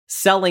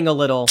Selling a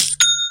little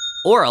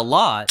or a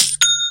lot,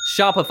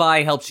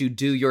 Shopify helps you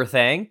do your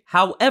thing,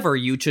 however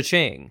you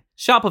cha-ching.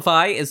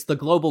 Shopify is the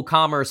global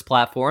commerce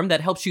platform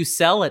that helps you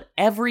sell at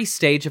every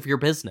stage of your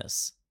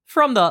business.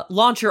 From the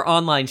launch your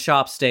online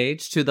shop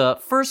stage to the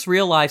first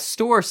real-life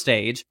store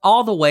stage,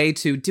 all the way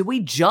to do we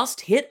just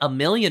hit 1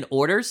 million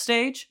orders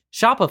stage,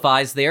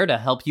 Shopify's there to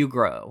help you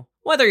grow.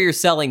 Whether you're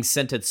selling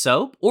scented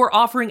soap or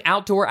offering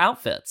outdoor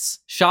outfits,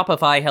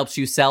 Shopify helps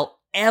you sell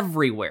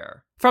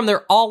everywhere. From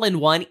their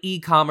all-in-one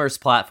e-commerce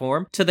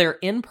platform to their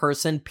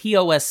in-person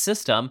POS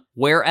system,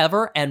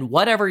 wherever and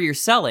whatever you're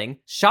selling,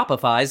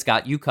 Shopify's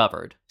got you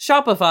covered.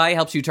 Shopify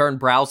helps you turn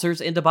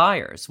browsers into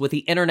buyers with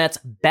the internet's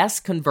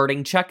best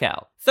converting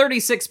checkout,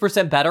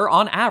 36% better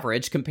on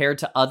average compared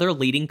to other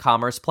leading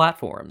commerce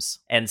platforms.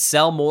 And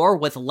sell more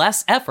with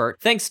less effort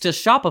thanks to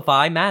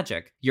Shopify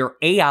Magic, your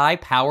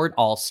AI-powered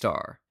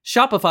all-star.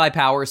 Shopify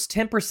powers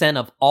 10%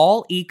 of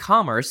all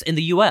e-commerce in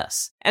the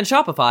US, and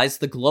Shopify's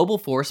the global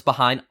force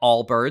behind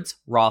Allbirds,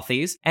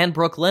 Rothy's, and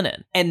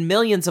Brooklinen, and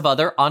millions of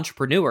other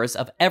entrepreneurs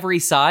of every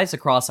size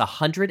across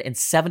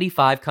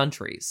 175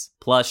 countries.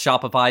 Plus,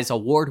 Shopify's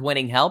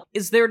award-winning help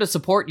is there to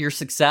support your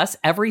success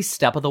every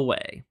step of the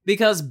way.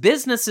 Because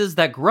businesses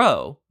that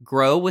grow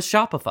with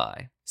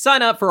Shopify.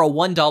 Sign up for a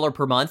 $1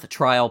 per month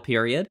trial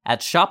period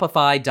at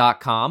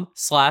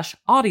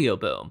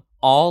shopify.com/audioboom,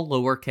 all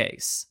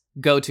lowercase.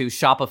 Go to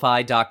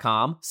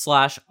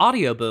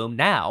shopify.com/audioboom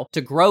now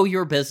to grow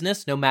your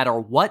business no matter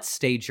what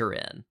stage you're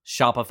in.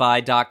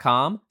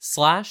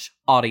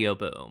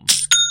 Shopify.com/audioboom.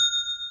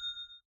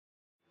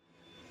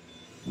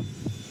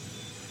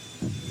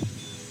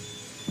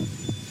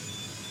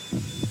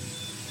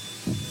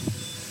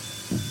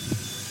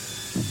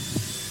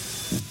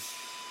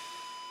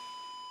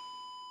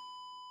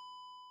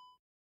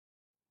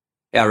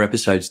 Our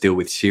episodes deal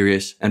with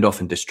serious and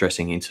often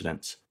distressing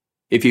incidents.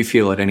 If you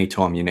feel at any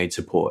time you need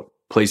support,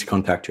 please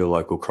contact your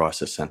local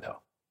crisis centre.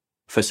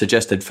 For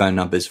suggested phone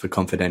numbers for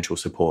confidential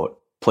support,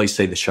 please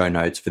see the show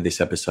notes for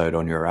this episode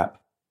on your app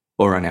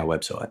or on our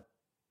website.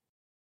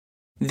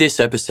 This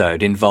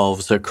episode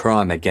involves a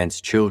crime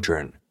against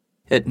children.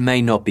 It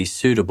may not be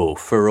suitable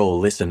for all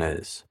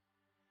listeners.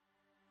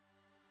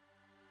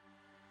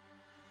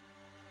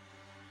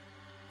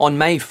 On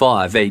May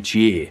 5 each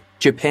year,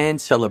 Japan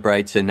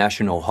celebrates a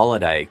national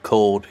holiday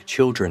called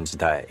Children's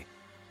Day.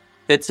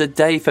 It's a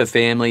day for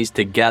families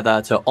to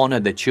gather to honour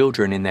the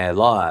children in their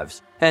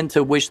lives and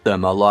to wish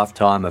them a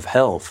lifetime of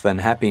health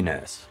and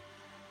happiness.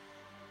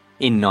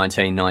 In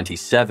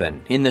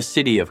 1997, in the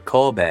city of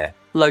Kobe,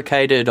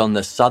 located on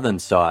the southern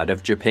side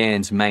of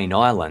Japan's main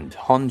island,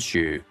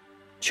 Honshu,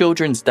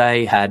 Children's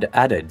Day had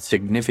added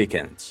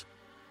significance.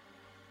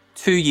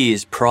 2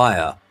 years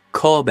prior,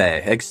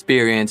 Kobe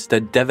experienced a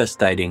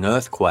devastating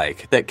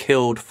earthquake that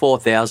killed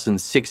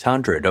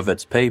 4,600 of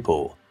its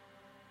people.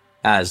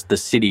 As the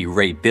city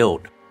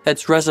rebuilt,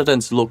 its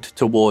residents looked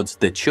towards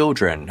the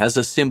children as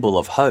a symbol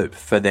of hope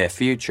for their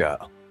future.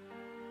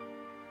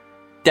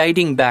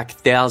 Dating back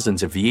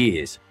thousands of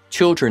years,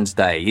 Children's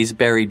Day is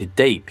buried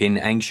deep in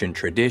ancient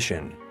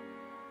tradition.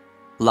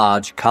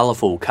 Large,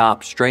 colourful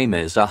carp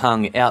streamers are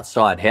hung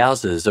outside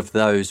houses of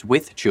those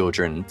with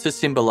children to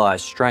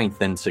symbolise strength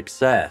and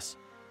success,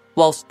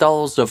 whilst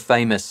dolls of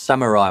famous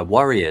samurai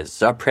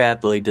warriors are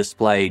proudly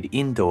displayed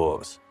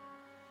indoors.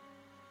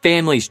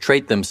 Families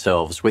treat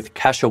themselves with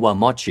kashiwa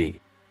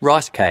mochi,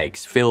 rice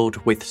cakes filled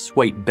with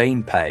sweet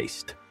bean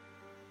paste.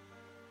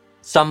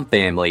 Some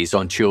families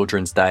on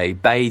Children's Day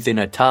bathe in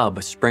a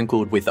tub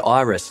sprinkled with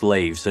iris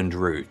leaves and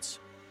roots.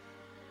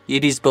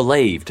 It is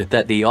believed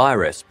that the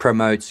iris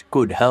promotes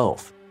good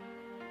health.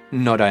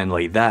 Not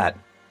only that,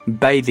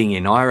 bathing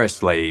in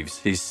iris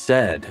leaves is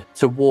said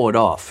to ward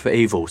off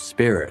evil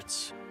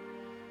spirits.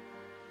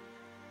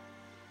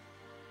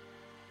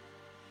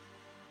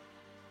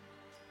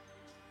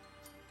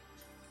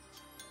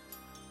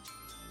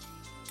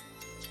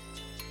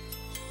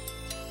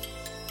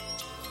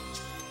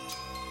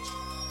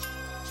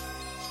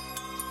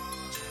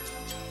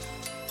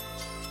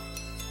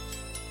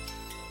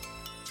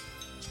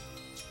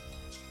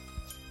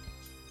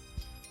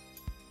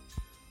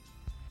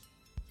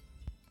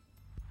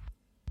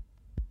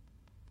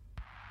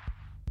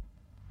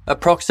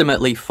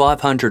 Approximately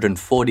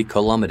 540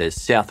 kilometres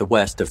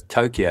southwest of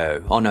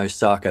Tokyo on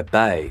Osaka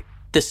Bay,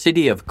 the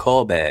city of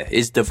Kobe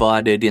is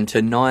divided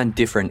into 9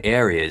 different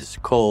areas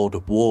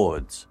called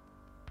wards.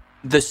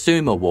 The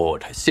Suma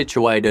ward,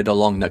 situated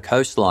along the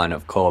coastline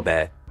of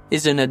Kobe,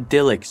 is an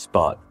idyllic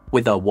spot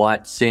with a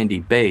white sandy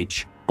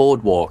beach,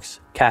 boardwalks,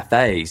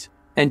 cafes,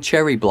 and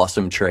cherry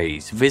blossom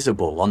trees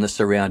visible on the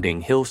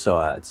surrounding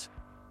hillsides.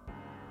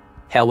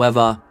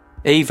 However,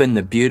 even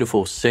the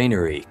beautiful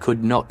scenery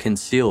could not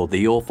conceal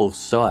the awful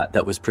sight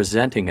that was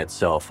presenting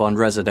itself on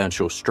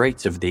residential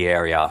streets of the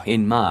area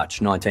in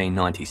March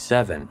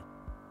 1997.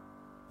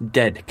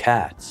 Dead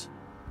cats,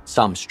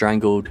 some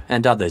strangled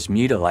and others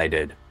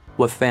mutilated,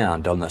 were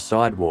found on the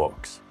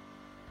sidewalks.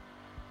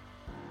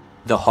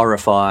 The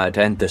horrified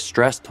and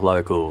distressed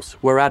locals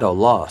were at a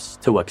loss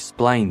to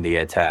explain the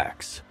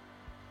attacks.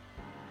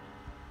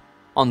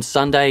 On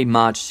Sunday,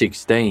 March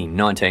 16,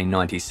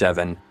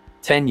 1997,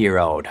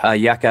 10-year-old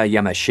Ayaka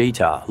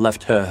Yamashita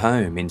left her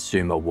home in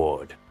Suma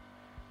Ward.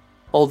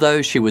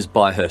 Although she was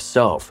by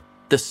herself,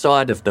 the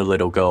sight of the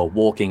little girl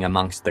walking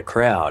amongst the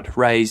crowd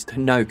raised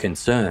no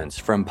concerns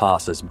from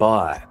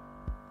passers-by.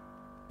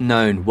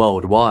 Known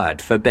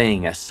worldwide for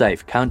being a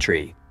safe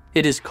country,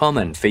 it is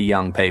common for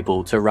young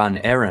people to run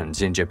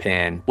errands in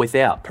Japan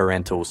without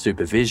parental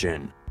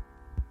supervision.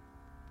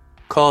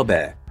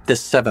 Kobe, the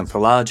 7th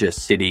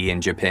largest city in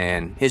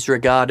Japan, is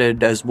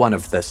regarded as one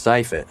of the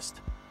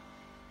safest.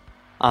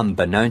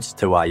 Unbeknownst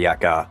to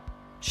Ayaka,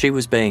 she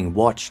was being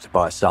watched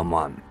by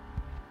someone.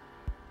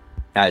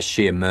 As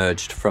she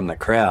emerged from the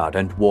crowd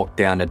and walked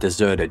down a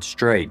deserted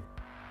street,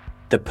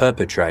 the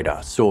perpetrator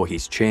saw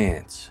his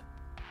chance.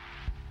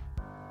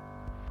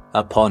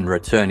 Upon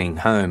returning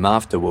home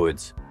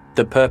afterwards,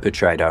 the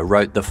perpetrator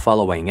wrote the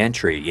following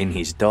entry in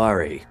his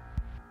diary.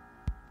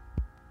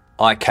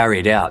 I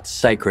carried out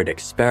sacred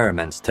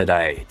experiments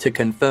today to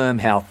confirm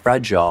how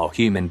fragile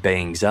human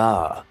beings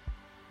are.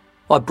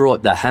 I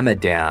brought the hammer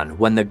down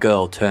when the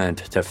girl turned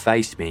to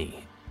face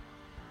me.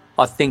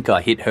 I think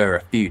I hit her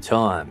a few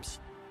times,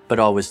 but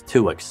I was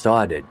too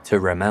excited to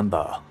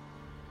remember.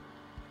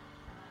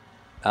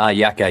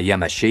 Ayaka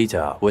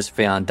Yamashita was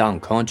found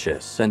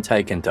unconscious and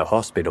taken to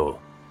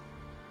hospital.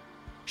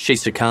 She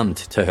succumbed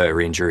to her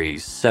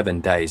injuries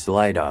 7 days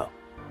later.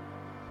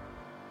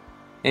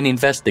 An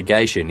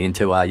investigation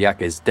into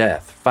Ayaka's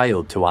death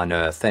failed to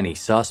unearth any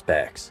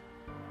suspects.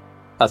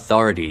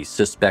 Authorities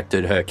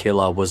suspected her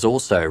killer was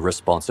also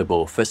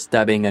responsible for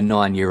stabbing a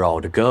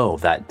 9-year-old girl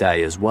that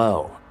day as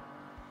well.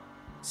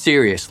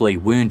 Seriously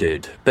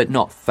wounded, but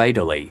not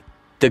fatally,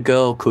 the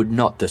girl could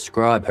not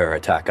describe her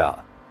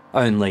attacker,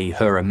 only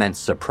her immense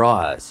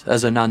surprise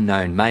as an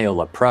unknown male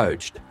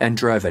approached and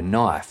drove a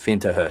knife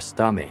into her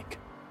stomach.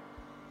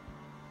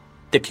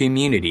 The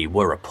community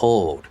were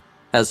appalled,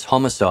 as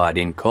homicide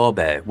in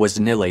Kobe was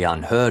nearly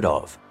unheard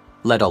of,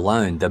 let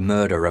alone the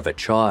murder of a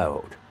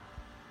child.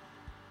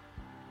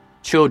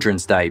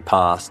 Children's Day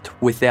passed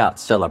without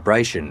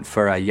celebration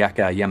for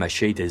Ayaka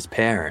Yamashita's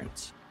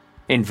parents.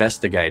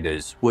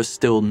 Investigators were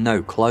still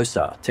no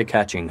closer to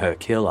catching her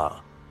killer.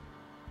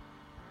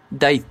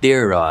 They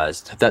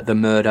theorised that the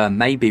murder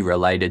may be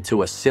related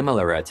to a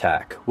similar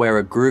attack where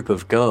a group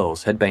of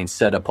girls had been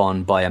set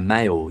upon by a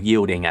male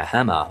wielding a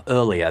hammer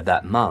earlier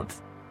that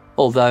month,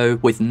 although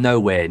with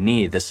nowhere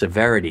near the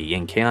severity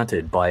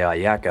encountered by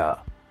Ayaka.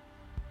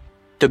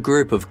 The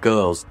group of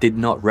girls did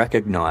not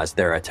recognise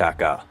their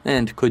attacker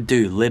and could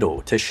do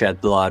little to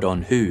shed light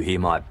on who he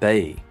might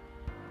be.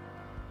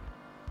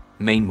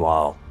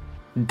 Meanwhile,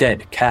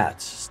 dead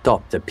cats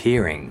stopped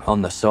appearing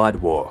on the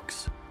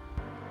sidewalks.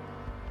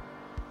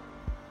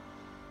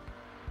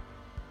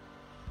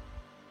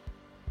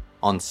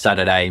 On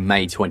Saturday,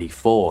 May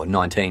 24,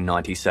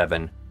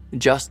 1997,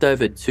 just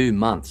over 2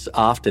 months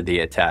after the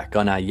attack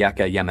on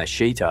Ayaka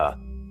Yamashita,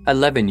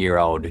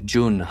 11-year-old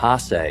Jun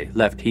Hase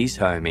left his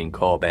home in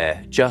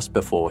Kobe just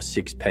before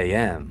 6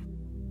 p.m.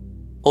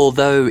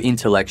 Although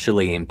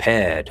intellectually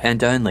impaired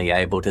and only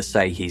able to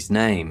say his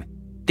name,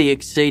 the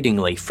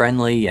exceedingly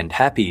friendly and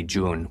happy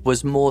Jun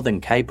was more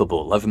than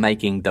capable of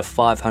making the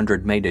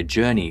 500-metre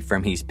journey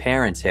from his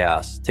parents'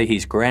 house to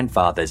his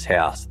grandfather's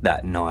house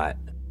that night.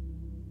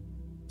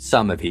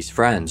 Some of his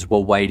friends were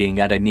waiting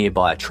at a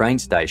nearby train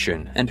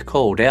station and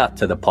called out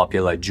to the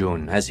popular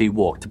Jun as he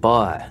walked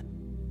by.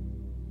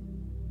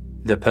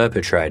 The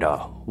perpetrator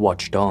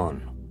watched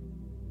on.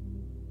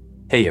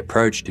 He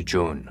approached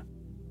Jun.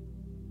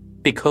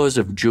 Because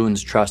of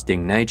Jun's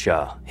trusting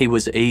nature, he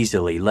was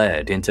easily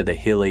led into the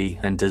hilly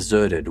and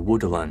deserted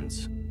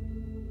woodlands.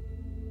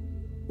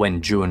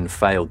 When Jun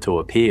failed to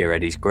appear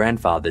at his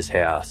grandfather's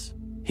house,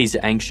 his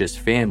anxious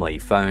family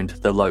phoned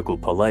the local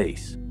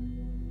police.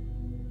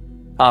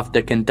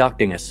 After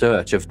conducting a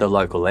search of the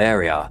local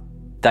area,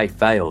 they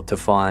failed to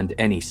find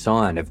any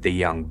sign of the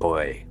young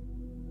boy.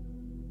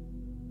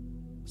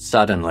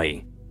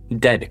 Suddenly,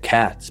 dead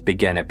cats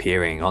began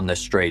appearing on the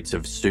streets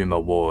of Suma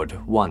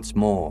Ward once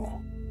more.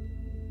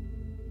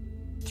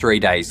 3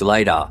 days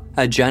later,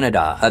 a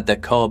janitor at the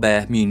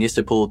Kobe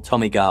Municipal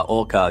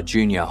Tomigaoka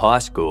Junior High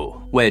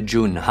School, where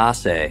Jun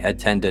Hase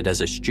attended as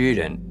a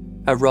student,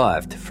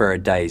 arrived for a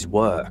day's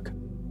work.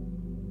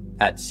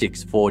 At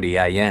 6:40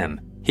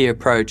 a.m, he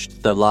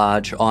approached the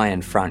large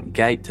iron front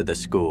gate to the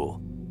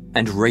school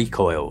and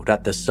recoiled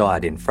at the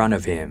sight in front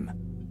of him.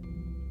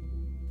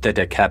 The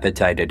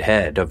decapitated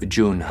head of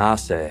Jun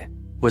Hase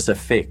was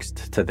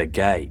affixed to the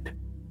gate.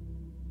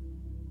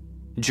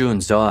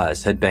 Jun's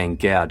eyes had been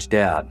gouged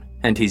out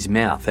and his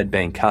mouth had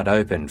been cut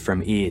open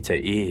from ear to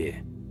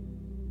ear.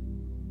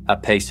 A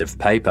piece of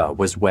paper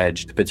was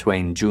wedged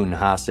between Jun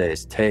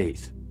Hase's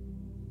teeth.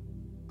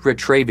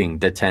 Retrieving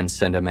the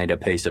 10-centimetre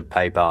piece of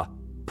paper,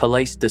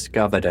 police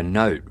discovered a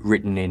note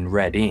written in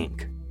red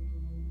ink.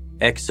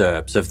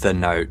 Excerpts of the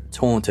note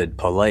taunted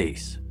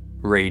police,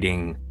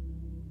 reading,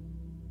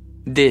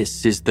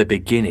 "This is the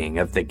beginning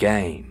of the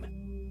game.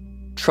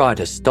 Try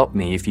to stop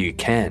me if you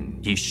can,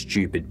 you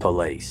stupid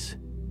police."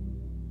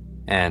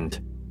 And,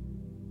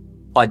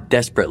 I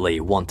desperately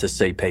want to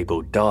see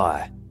people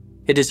die.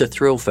 It is a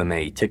thrill for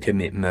me to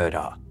commit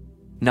murder.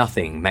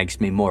 Nothing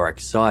makes me more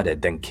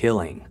excited than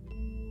killing.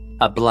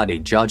 A bloody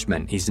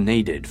judgment is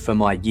needed for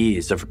my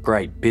years of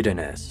great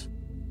bitterness.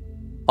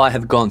 I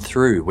have gone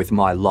through with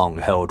my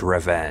long-held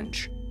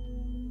revenge.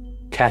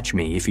 Catch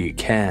me if you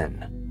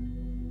can.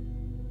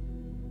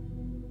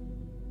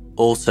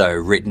 Also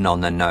written on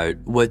the note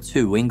were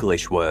two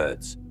English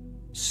words,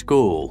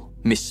 school,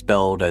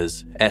 misspelled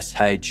as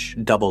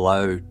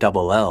SHOOLL,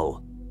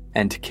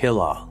 and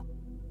killer.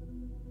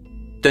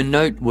 The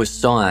note was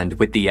signed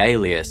with the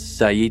alias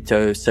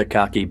Saito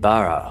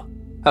Sakakibara,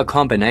 a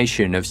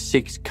combination of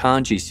 6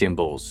 kanji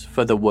symbols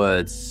for the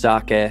words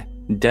sake,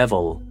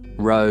 devil,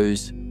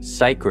 rose,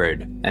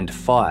 sacred, and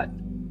fight.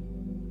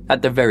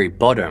 At the very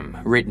bottom,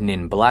 written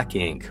in black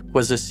ink,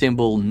 was a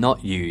symbol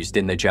not used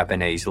in the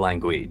Japanese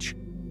language.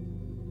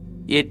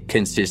 It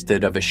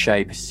consisted of a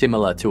shape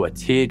similar to a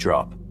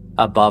teardrop,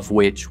 above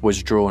which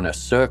was drawn a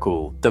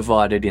circle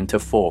divided into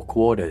 4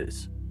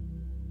 quarters.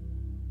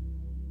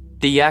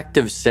 The act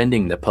of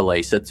sending the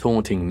police a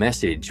taunting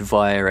message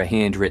via a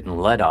handwritten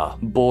letter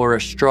bore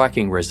a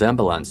striking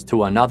resemblance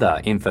to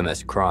another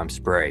infamous crime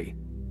spree,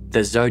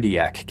 the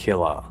Zodiac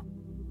Killer.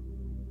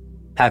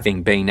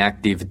 Having been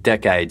active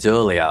decades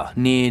earlier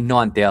near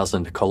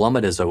 9,000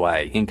 kilometers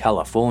away in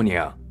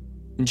California,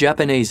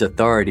 Japanese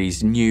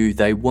authorities knew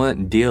they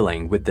weren't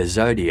dealing with the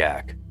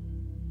Zodiac,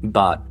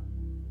 but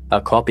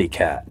a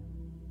copycat.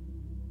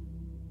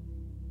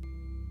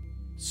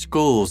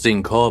 Schools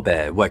in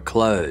Kobe were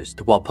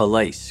closed while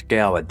police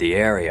scoured the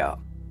area.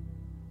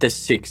 The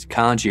 6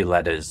 kanji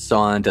letters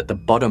signed at the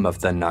bottom of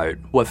the note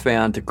were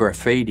found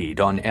graffitied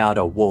on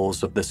outer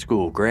walls of the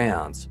school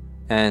grounds,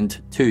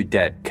 and 2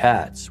 dead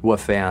cats were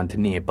found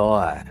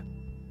nearby.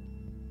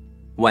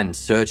 When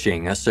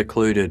searching a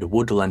secluded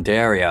woodland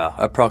area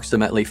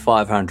approximately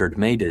 500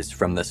 metres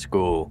from the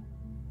school,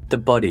 the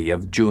body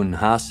of Jun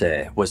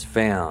Hase was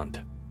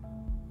found.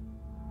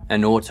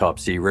 An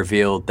autopsy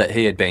revealed that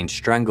he had been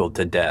strangled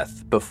to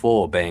death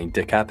before being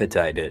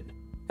decapitated,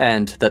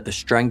 and that the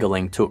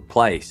strangling took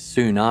place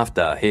soon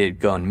after he had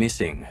gone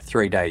missing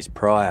 3 days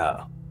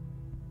prior.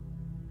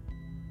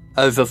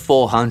 Over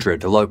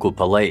 400 local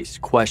police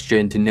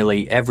questioned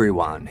nearly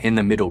everyone in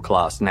the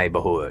middle-class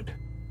neighbourhood.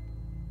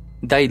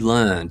 They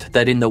learned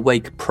that in the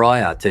week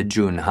prior to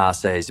Jun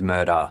Hase's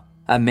murder,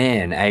 a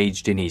man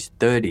aged in his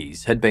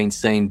 30s had been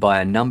seen by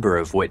a number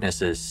of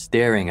witnesses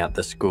staring at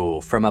the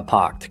school from a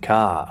parked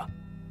car.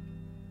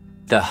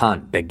 The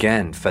hunt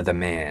began for the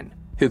man,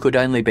 who could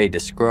only be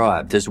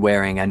described as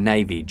wearing a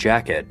navy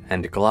jacket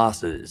and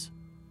glasses.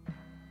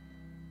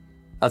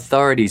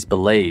 Authorities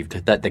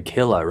believed that the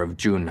killer of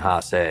Jun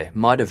Hase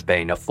might have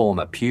been a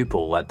former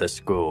pupil at the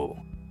school.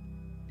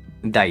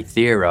 They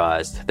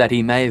theorised that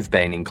he may have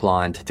been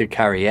inclined to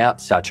carry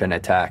out such an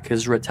attack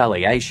as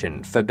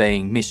retaliation for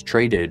being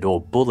mistreated or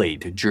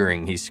bullied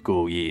during his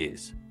school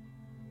years.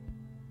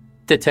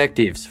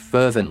 Detectives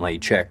fervently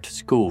checked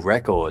school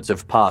records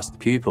of past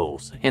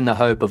pupils in the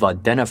hope of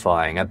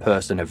identifying a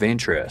person of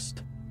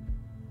interest.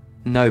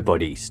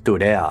 Nobody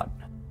stood out.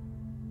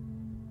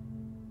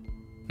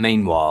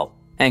 Meanwhile,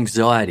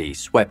 anxiety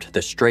swept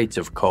the streets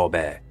of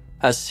Kobe,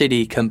 a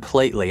city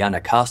completely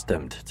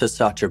unaccustomed to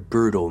such a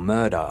brutal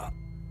murder.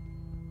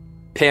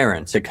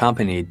 Parents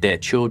accompanied their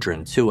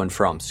children to and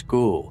from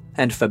school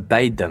and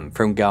forbade them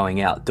from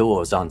going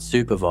outdoors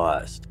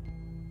unsupervised.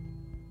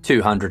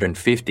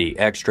 250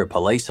 extra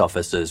police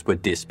officers were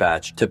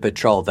dispatched to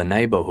patrol the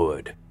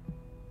neighbourhood.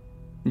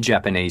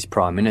 Japanese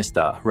Prime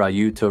Minister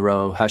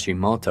Ryutaro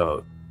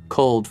Hashimoto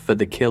called for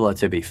the killer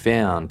to be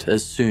found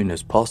as soon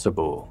as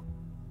possible.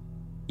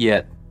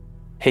 Yet,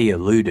 he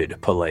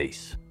eluded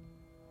police.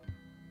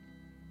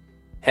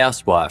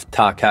 Housewife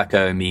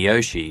Takako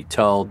Miyoshi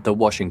told the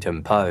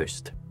Washington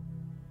Post,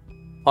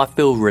 "I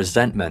feel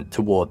resentment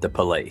toward the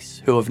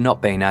police who have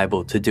not been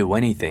able to do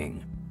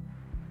anything.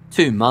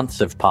 2 months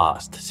have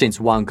passed since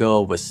one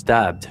girl was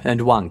stabbed and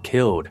one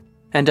killed,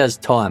 and as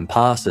time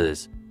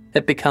passes,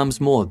 it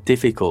becomes more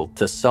difficult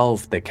to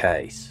solve the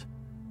case."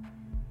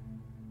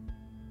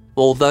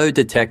 Although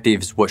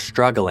detectives were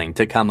struggling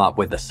to come up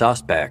with a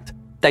suspect,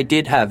 they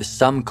did have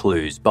some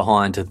clues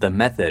behind the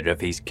method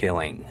of his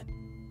killing.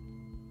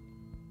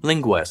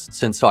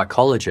 Linguists and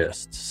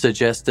psychologists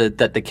suggested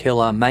that the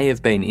killer may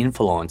have been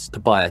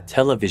influenced by a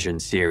television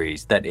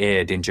series that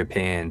aired in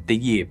Japan the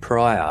year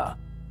prior.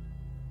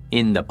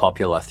 In the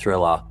popular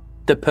thriller,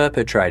 the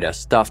perpetrator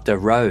stuffed a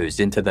rose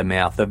into the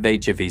mouth of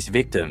each of his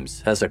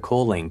victims as a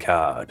calling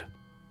card.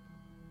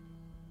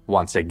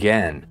 Once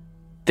again,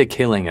 the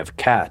killing of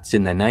cats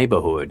in the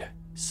neighbourhood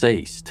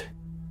ceased.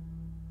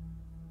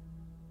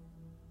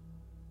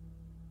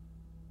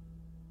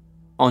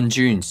 On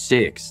June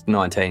 6,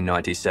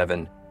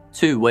 1997,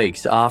 2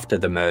 weeks after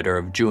the murder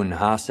of Jun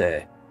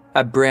Hase,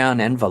 a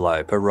brown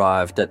envelope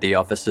arrived at the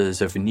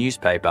offices of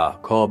newspaper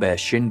Kobe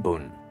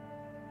Shinbun.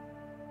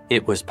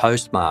 It was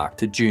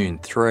postmarked June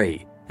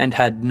 3 and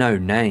had no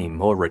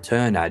name or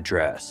return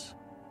address.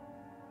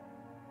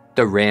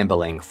 The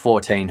rambling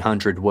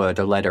 1,400-word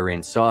letter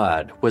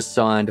inside was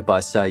signed by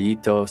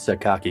Saito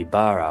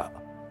Sakakibara.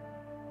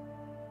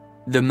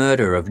 The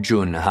murder of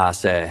Jun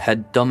Hase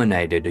had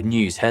dominated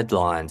news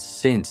headlines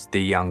since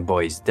the young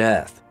boy's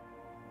death.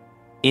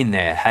 In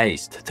their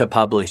haste to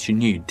publish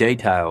new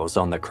details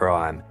on the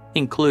crime,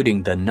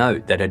 including the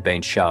note that had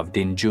been shoved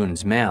in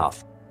Jun's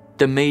mouth,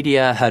 the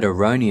media had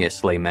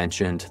erroneously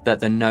mentioned that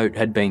the note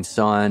had been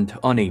signed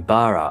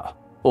Onibara,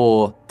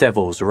 or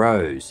Devil's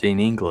Rose in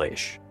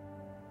English.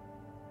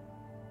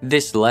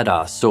 This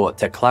letter sought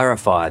to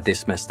clarify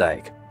this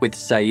mistake, with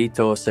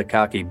Saito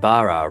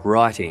Sakakibara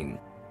writing,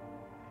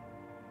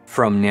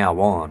 "From now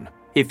on,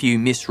 if you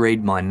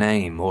misread my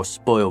name or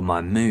spoil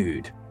my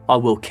mood, I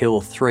will kill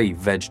 3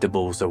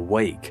 vegetables a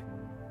week.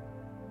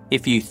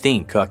 If you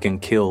think I can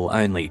kill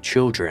only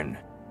children,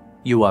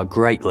 you are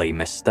greatly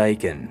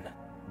mistaken."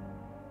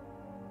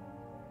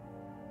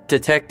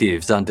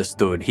 Detectives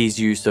understood his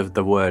use of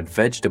the word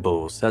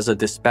vegetables as a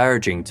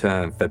disparaging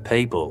term for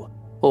people,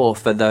 or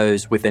for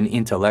those with an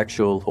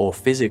intellectual or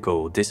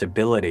physical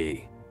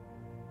disability.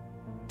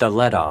 The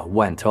letter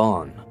went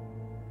on.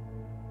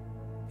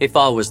 "If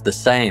I was the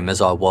same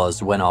as I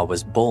was when I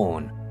was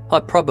born, I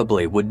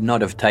probably would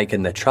not have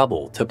taken the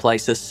trouble to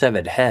place a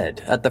severed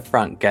head at the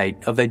front gate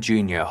of a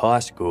junior high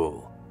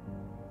school.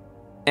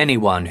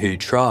 Anyone who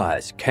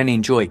tries can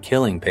enjoy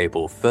killing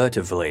people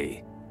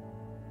furtively.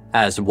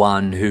 As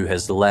one who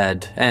has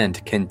led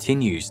and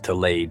continues to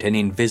lead an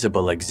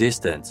invisible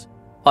existence,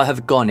 I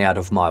have gone out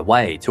of my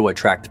way to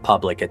attract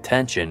public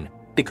attention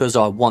because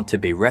I want to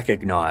be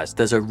recognized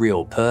as a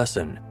real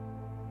person,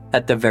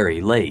 at the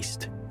very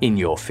least, in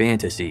your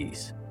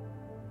fantasies.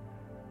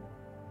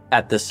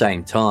 At the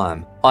same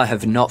time, I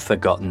have not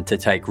forgotten to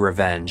take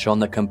revenge on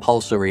the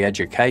compulsory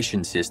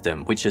education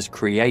system which has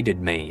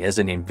created me as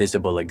an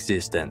invisible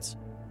existence,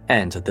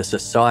 and the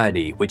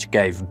society which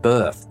gave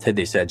birth to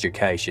this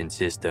education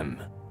system.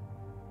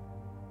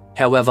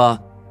 However,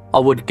 I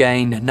would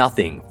gain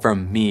nothing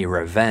from mere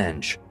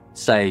revenge,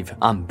 save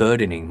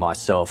unburdening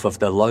myself of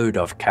the load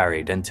I've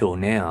carried until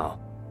now.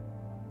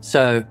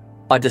 So,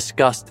 I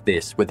discussed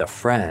this with a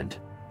friend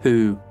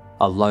who,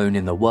 alone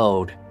in the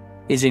world,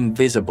 is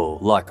invisible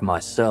like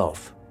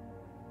myself.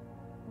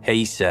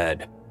 He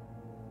said,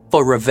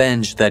 "For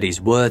revenge that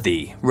is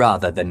worthy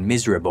rather than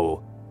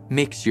miserable,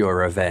 mix your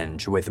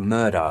revenge with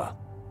murder.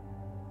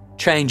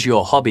 Change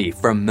your hobby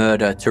from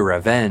murder to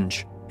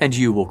revenge, and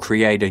you will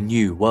create a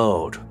new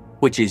world,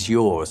 which is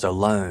yours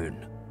alone."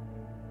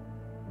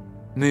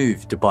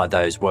 Moved by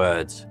those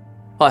words,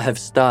 I have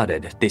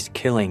started this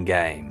killing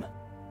game.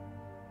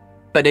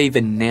 But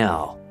even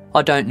now,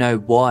 I don't know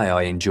why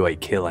I enjoy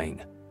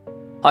killing.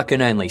 I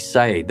can only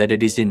say that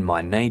it is in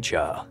my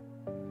nature.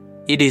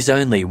 It is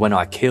only when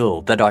I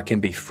kill that I can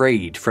be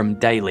freed from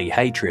daily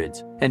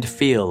hatreds and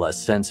feel a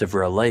sense of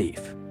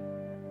relief.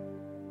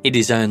 It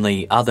is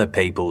only other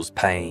people's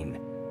pain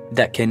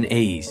that can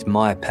ease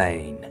my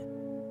pain.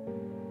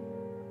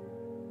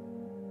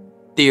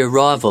 The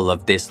arrival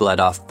of this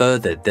letter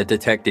furthered the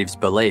detective's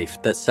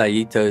belief that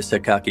Saito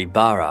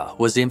Sakakibara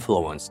was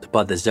influenced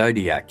by the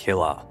Zodiac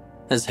Killer,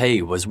 as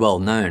he was well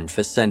known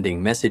for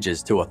sending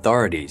messages to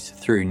authorities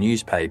through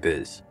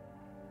newspapers.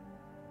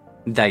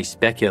 They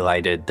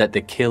speculated that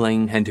the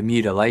killing and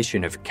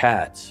mutilation of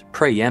cats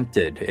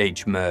preempted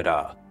each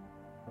murder.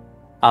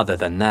 Other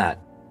than that,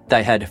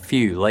 they had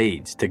few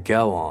leads to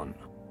go on.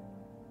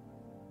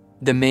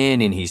 The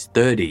man in his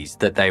 30s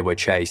that they were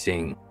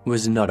chasing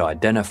was not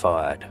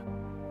identified.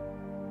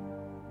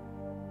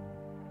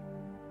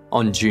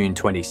 On June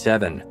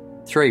 27,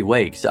 3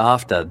 weeks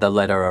after the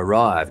letter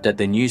arrived at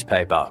the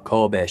newspaper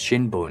Kobe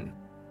Shinbun,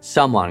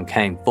 someone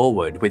came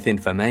forward with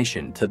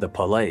information to the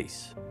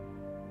police.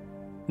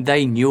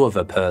 They knew of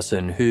a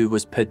person who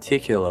was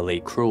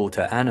particularly cruel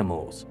to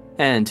animals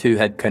and who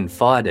had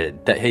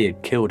confided that he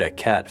had killed a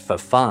cat for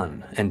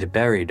fun and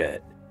buried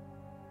it.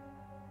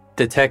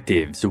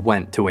 Detectives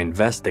went to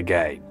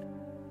investigate.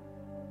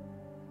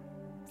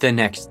 The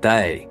next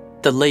day,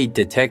 the lead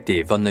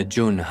detective on the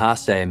Jun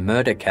Hase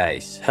murder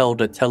case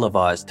held a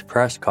televised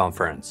press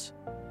conference.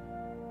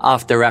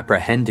 After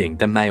apprehending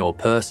the male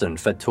person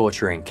for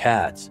torturing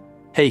cats,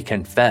 he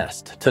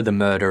confessed to the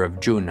murder of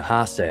Jun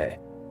Hase,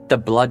 the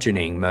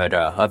bludgeoning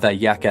murder of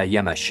Ayaka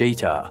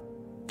Yamashita,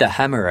 the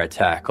hammer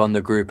attack on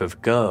the group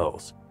of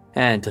girls,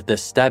 and the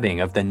stabbing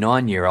of the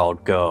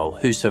 9-year-old girl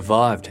who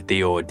survived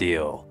the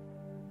ordeal.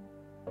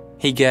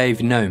 He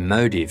gave no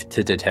motive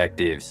to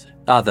detectives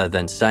other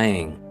than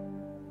saying,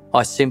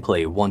 "I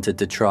simply wanted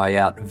to try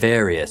out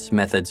various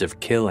methods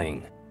of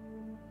killing."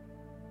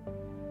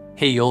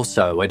 He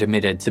also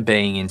admitted to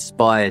being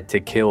inspired to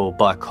kill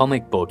by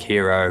comic book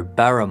hero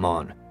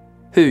Baramon,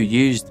 who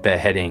used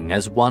beheading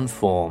as one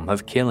form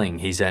of killing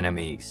his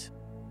enemies.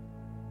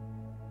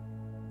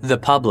 The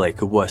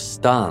public were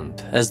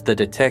stunned as the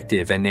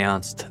detective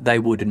announced they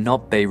would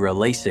not be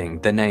releasing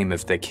the name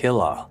of the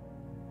killer.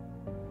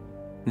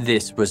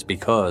 This was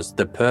because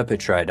the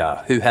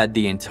perpetrator, who had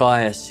the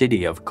entire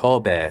city of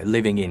Kobe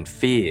living in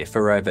fear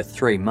for over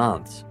 3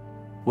 months,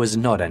 was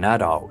not an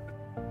adult.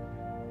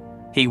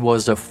 He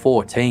was a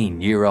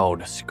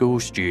 14-year-old school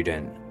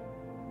student.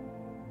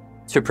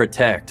 To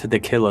protect the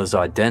killer's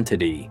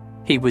identity,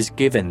 he was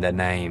given the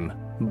name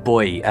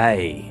Boy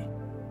A.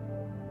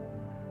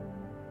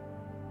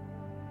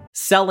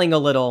 Selling a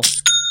little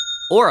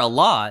or a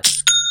lot,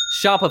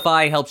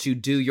 Shopify helps you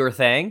do your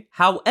thing,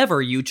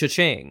 however you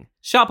cha-ching.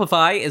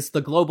 Shopify is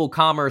the global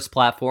commerce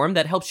platform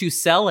that helps you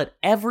sell at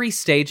every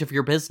stage of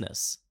your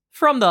business.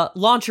 From the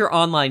launch your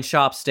online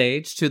shop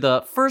stage to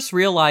the first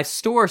real-life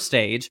store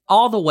stage,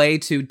 all the way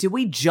to did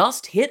we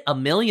just hit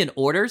 1 million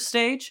orders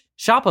stage?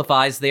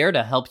 Shopify's there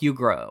to help you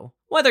grow.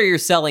 Whether you're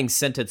selling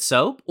scented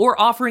soap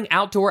or offering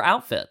outdoor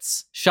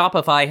outfits,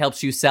 Shopify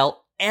helps you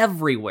sell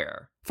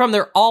everywhere. From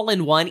their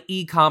all-in-one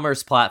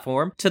e-commerce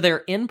platform to their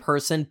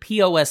in-person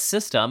POS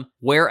system,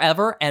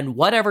 wherever and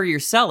whatever you're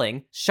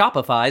selling,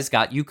 Shopify's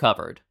got you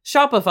covered.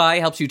 Shopify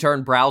helps you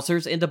turn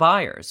browsers into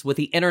buyers with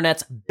the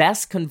internet's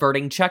best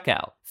converting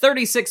checkout,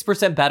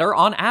 36% better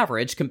on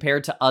average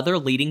compared to other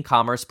leading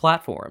commerce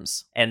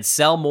platforms. And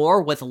sell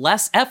more with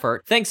less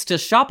effort thanks to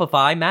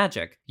Shopify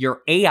Magic,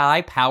 your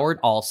AI-powered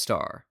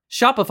all-star.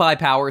 Shopify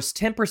powers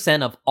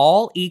 10% of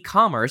all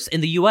e-commerce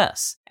in the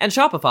US, and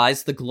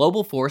Shopify's the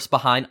global force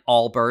behind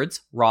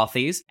Allbirds,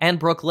 Rothy's, and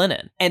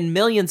Brooklinen, and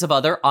millions of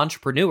other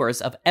entrepreneurs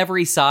of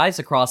every size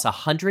across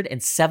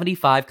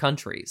 175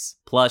 countries.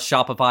 Plus,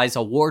 Shopify's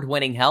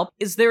award-winning help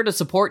is there to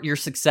support your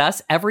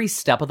success every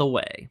step of the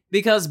way.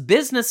 Because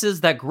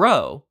businesses that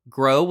grow,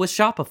 grow with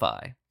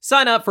Shopify.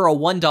 Sign up for a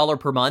 $1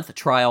 per month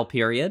trial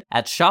period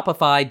at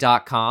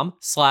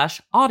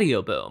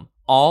shopify.com/audioboom,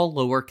 all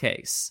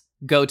lowercase.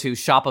 Go to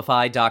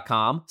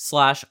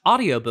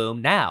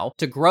shopify.com/audioboom now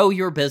to grow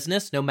your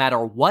business no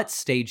matter what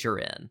stage you're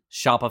in.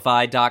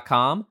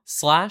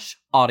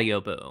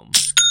 Shopify.com/audioboom.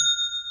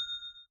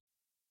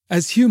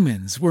 As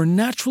humans, we're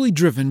naturally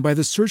driven by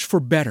the search for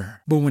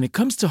better. But when it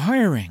comes to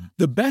hiring,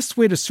 the best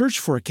way to search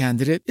for a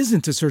candidate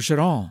isn't to search at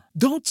all.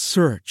 Don't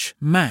search,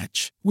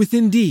 match with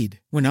Indeed.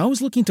 When I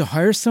was looking to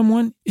hire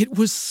someone, it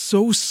was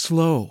so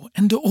slow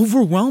and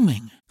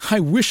overwhelming.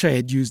 I wish I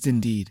had used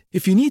Indeed.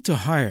 If you need to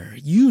hire,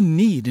 you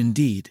need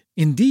Indeed.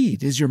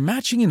 Indeed is your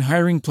matching and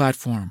hiring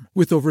platform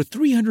with over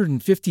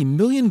 350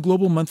 million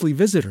global monthly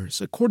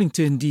visitors, according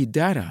to Indeed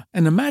data,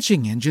 and a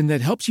matching engine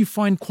that helps you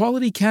find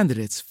quality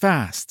candidates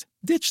fast.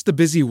 Ditch the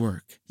busy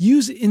work.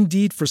 Use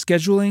Indeed for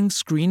scheduling,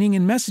 screening,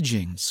 and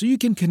messaging so you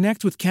can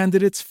connect with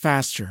candidates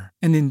faster.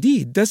 And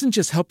Indeed doesn't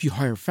just help you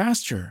hire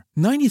faster.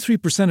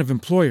 93% of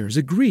employers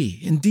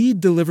agree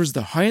Indeed delivers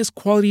the highest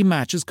quality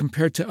matches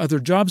compared to other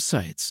job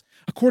sites,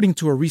 according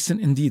to a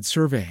recent Indeed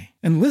survey.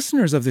 And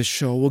listeners of this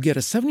show will get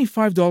a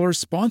 $75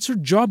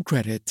 sponsored job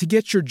credit to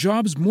get your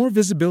jobs more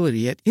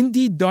visibility at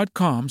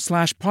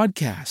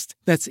Indeed.com/podcast.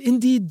 That's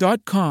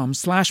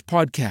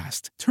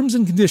Indeed.com/podcast. Terms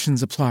and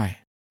conditions apply.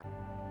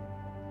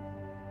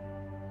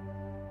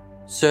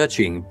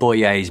 Searching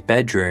Boy A's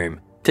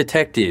bedroom,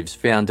 detectives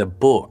found a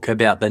book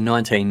about the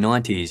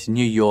 1990s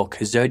New York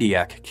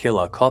Zodiac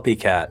killer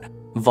copycat,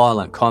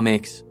 violent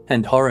comics,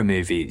 and horror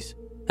movies,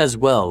 as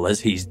well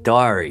as his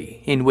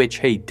diary in which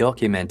he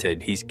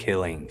documented his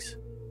killings.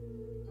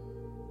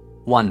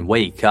 1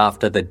 week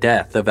after the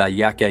death of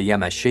Ayaka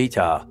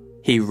Yamashita,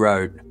 he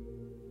wrote,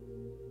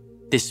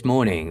 "This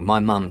morning my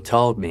mum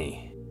told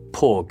me,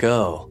 poor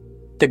girl,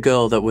 the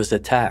girl that was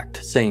attacked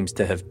seems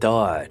to have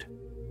died.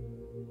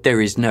 There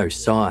is no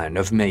sign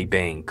of me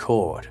being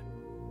caught."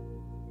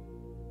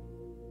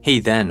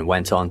 He then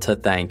went on to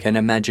thank an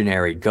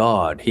imaginary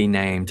god he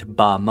named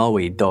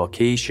Barmoi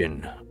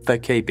Dorkishin for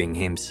keeping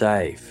him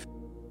safe.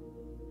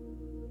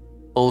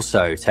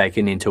 Also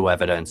taken into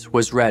evidence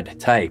was red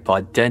tape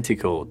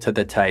identical to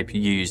the tape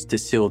used to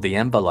seal the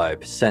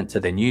envelope sent to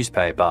the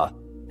newspaper,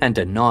 and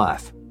a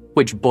knife,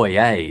 which Boy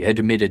A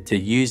admitted to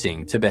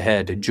using to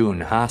behead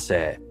Jun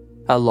Hase,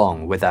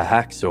 along with a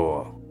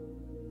hacksaw.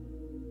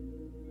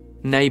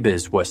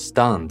 Neighbours were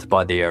stunned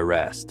by the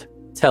arrest,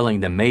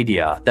 telling the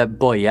media that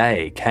Boy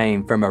A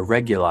came from a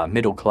regular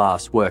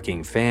middle-class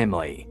working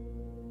family.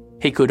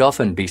 He could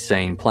often be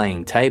seen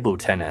playing table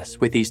tennis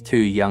with his 2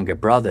 younger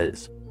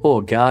brothers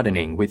or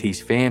gardening with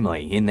his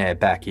family in their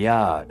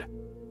backyard.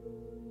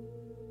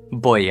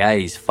 Boy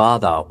A's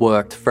father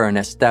worked for an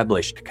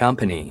established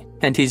company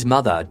and his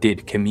mother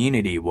did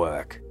community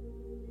work.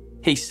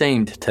 He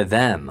seemed to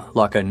them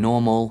like a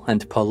normal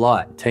and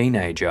polite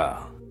teenager.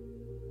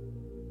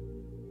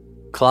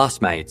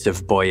 Classmates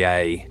of Boy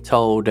A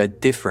told a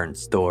different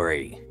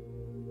story.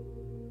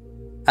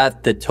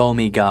 At the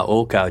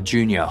Tomigaoka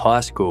Junior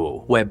High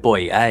School, where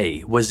Boy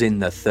A was in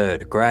the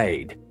 3rd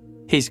grade,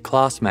 his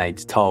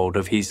classmates told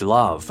of his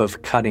love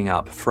of cutting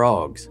up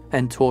frogs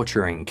and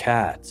torturing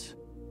cats.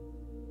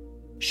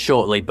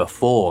 Shortly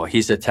before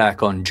his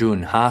attack on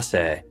Jun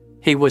Hase,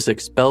 he was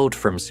expelled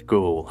from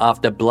school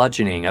after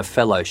bludgeoning a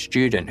fellow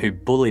student who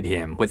bullied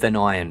him with an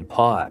iron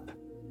pipe.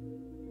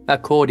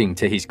 According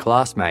to his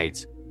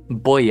classmates,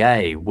 Boy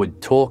A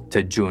would talk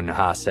to Jun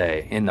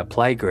Hase in the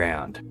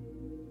playground.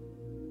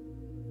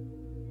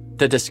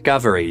 The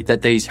discovery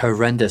that these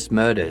horrendous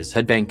murders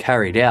had been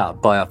carried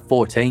out by a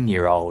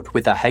 14-year-old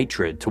with a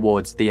hatred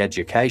towards the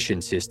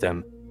education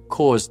system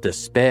caused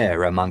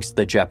despair amongst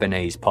the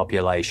Japanese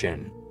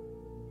population.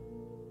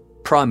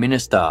 Prime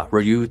Minister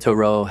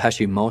Ryutaro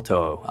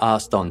Hashimoto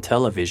asked on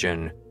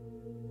television,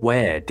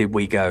 "Where did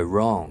we go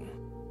wrong?"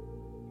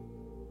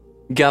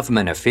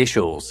 Government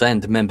officials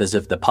and members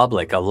of the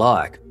public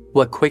alike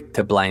were quick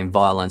to blame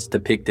violence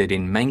depicted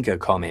in manga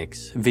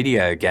comics,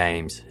 video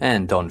games,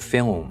 and on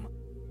film.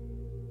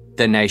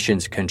 The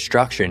nation's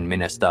construction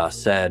minister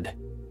said,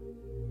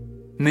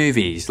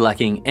 "Movies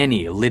lacking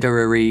any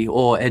literary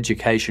or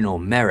educational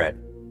merit,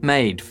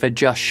 made for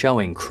just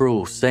showing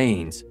cruel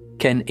scenes,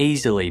 can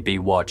easily be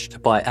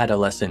watched by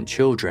adolescent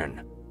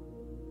children.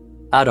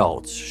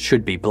 Adults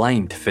should be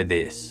blamed for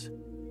this."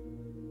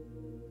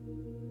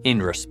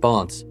 In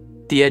response,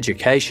 the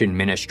Education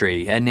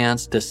Ministry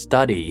announced a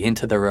study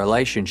into the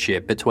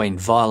relationship between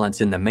violence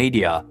in the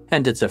media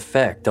and its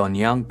effect on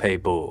young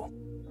people.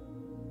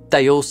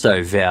 They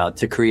also vowed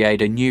to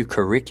create a new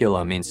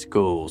curriculum in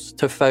schools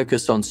to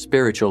focus on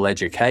spiritual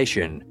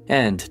education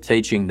and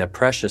teaching the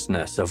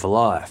preciousness of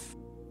life.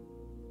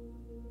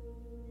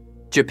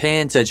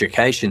 Japan's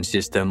education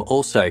system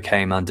also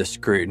came under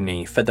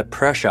scrutiny for the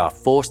pressure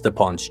forced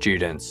upon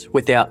students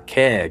without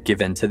care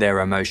given to their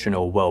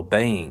emotional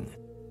well-being.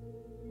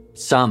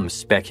 Some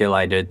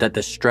speculated that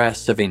the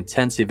stress of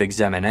intensive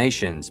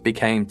examinations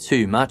became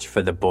too much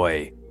for the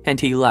boy, and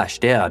he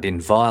lashed out in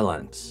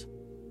violence.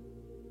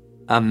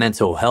 A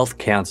mental health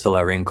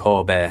counsellor in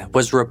Kobe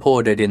was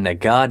reported in The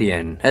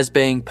Guardian as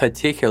being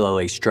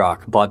particularly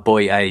struck by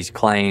Boy A's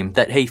claim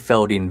that he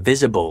felt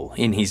invisible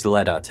in his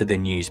letter to the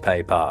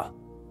newspaper.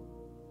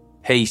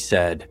 He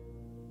said,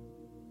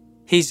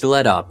 "His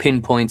letter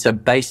pinpoints a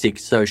basic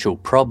social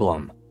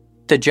problem.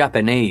 The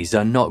Japanese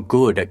are not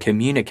good at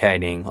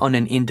communicating on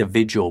an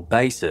individual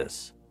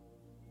basis.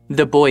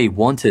 The boy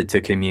wanted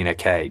to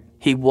communicate,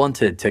 he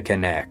wanted to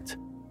connect,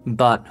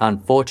 but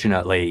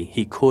unfortunately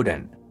he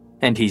couldn't,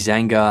 and his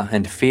anger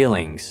and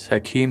feelings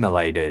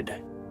accumulated."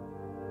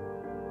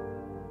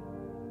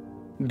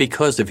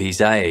 Because of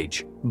his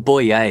age,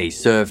 Boy A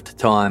served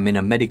time in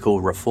a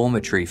medical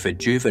reformatory for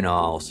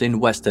juveniles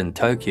in Western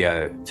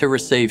Tokyo to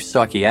receive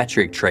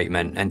psychiatric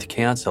treatment and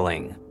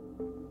counselling.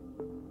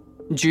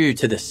 Due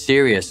to the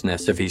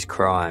seriousness of his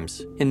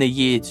crimes, in the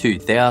year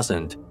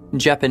 2000,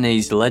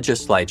 Japanese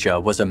legislature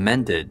was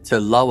amended to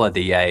lower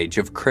the age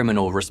of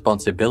criminal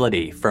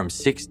responsibility from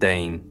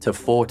 16 to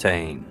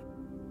 14.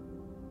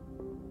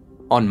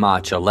 On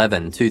March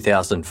 11,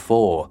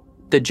 2004,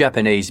 the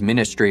Japanese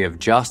Ministry of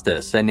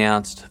Justice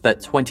announced that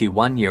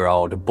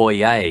 21-year-old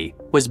Boy A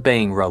was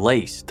being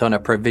released on a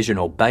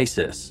provisional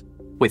basis,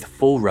 with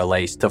full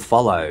release to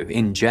follow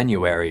in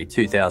January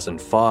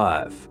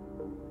 2005.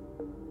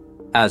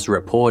 As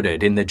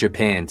reported in the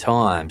Japan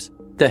Times,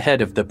 the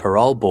head of the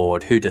parole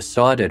board who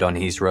decided on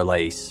his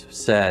release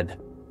said,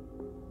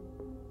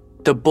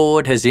 "The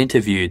board has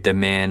interviewed the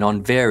man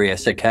on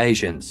various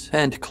occasions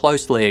and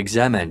closely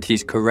examined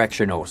his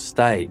correctional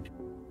state.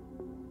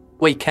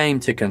 We came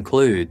to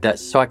conclude that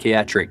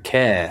psychiatric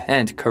care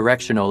and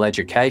correctional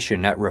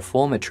education at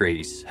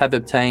reformatories have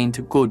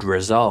obtained good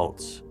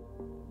results."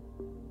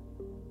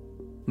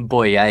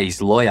 Boy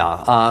A's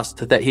lawyer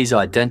asked that his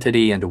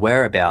identity and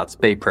whereabouts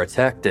be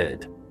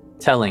protected,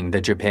 telling the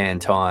Japan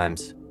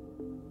Times,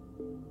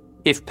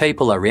 "If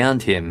people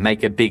around him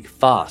make a big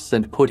fuss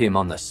and put him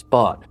on the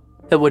spot,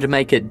 it would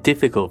make it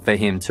difficult for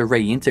him to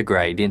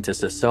reintegrate into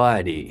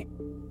society.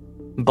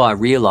 By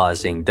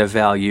realising the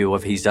value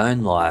of his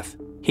own life,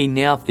 he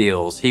now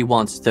feels he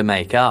wants to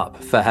make up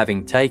for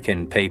having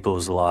taken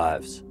people's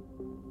lives.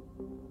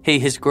 He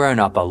has grown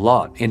up a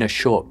lot in a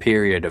short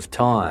period of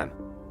time.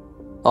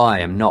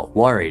 I am not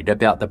worried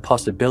about the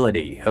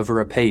possibility of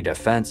repeat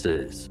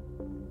offences."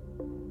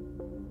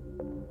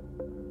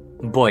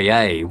 Boy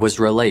A was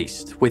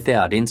released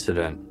without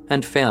incident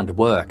and found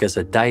work as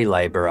a day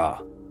labourer.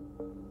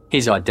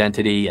 His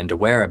identity and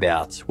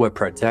whereabouts were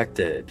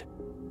protected.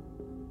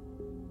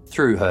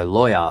 Through her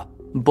lawyer,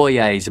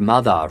 Boy A's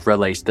mother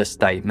released a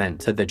statement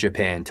to the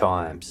Japan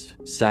Times,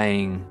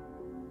 saying,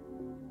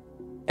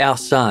 "Our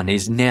son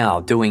is now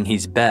doing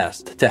his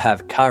best to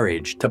have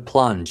courage to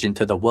plunge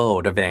into the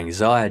world of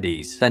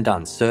anxieties and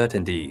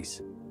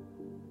uncertainties.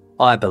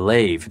 I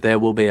believe there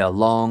will be a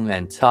long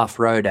and tough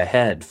road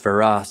ahead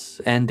for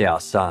us and our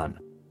son.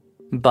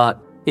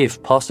 But,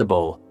 if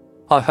possible,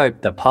 I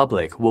hope the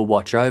public will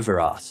watch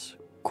over us,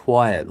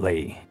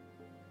 quietly."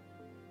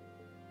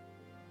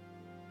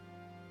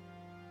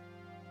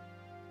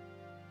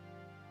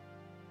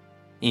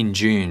 In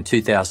June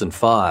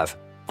 2005,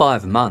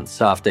 5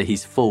 months after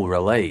his full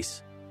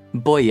release,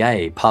 Boy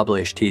A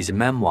published his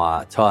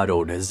memoir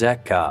titled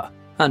Zekka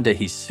under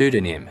his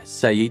pseudonym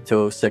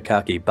Saito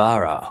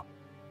Sakakibara.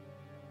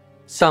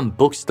 Some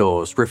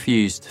bookstores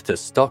refused to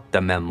stock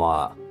the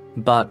memoir,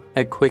 but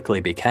it quickly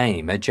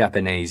became a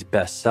Japanese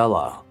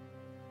bestseller.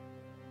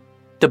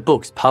 The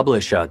book's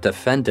publisher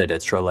defended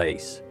its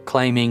release,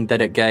 claiming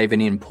that it gave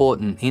an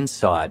important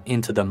insight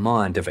into the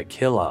mind of a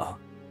killer.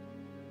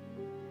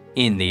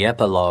 In the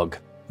epilogue,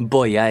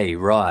 Boy A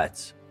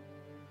writes,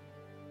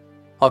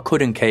 "I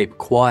couldn't keep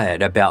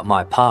quiet about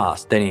my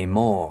past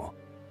anymore.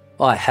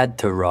 I had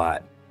to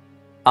write.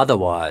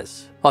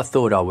 Otherwise, I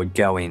thought I would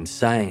go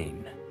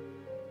insane.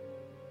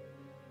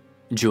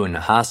 Jun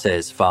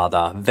Hase's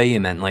father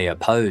vehemently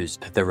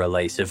opposed the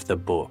release of the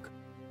book.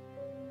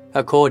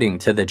 According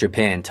to the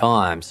Japan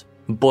Times,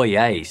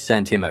 Boye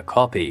sent him a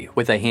copy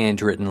with a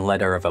handwritten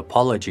letter of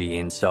apology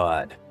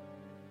inside.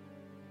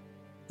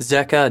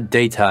 Zeka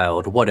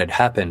detailed what had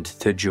happened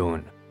to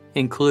Jun,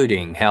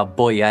 including how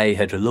Boye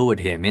had lured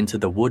him into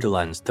the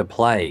woodlands to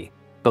play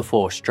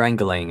before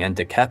strangling and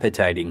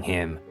decapitating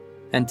him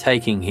and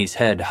taking his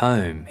head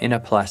home in a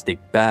plastic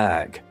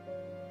bag.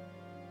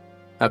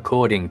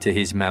 According to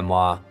his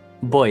memoir,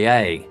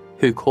 Boye,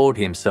 who called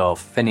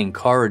himself an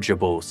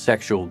incorrigible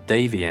sexual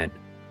deviant,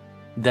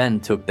 then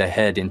took the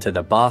head into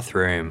the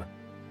bathroom,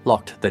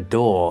 locked the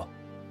door,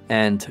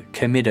 and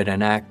committed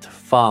an act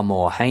far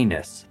more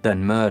heinous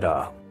than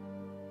murder.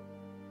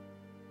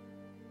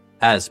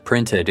 As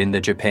printed in the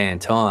Japan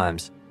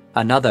Times,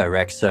 another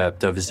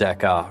excerpt of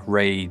Zeka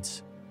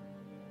reads,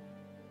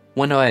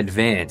 "When I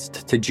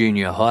advanced to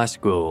junior high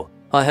school,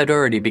 I had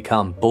already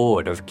become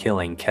bored of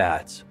killing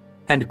cats,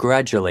 and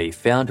gradually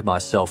found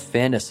myself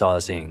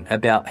fantasizing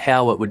about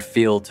how it would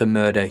feel to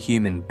murder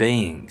human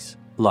beings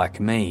like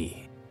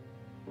me."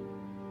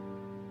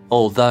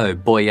 Although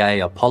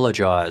Boye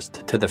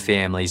apologized to the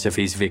families of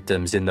his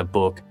victims in the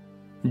book,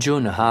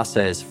 Jun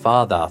Hase's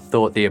father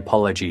thought the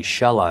apology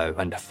shallow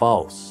and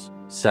false,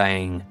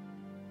 saying,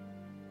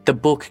 "The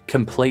book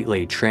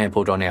completely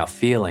trampled on our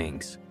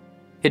feelings.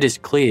 It is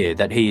clear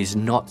that he is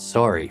not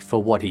sorry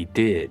for what he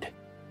did."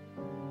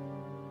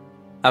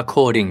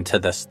 According to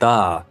The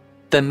Star,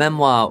 the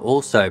memoir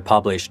also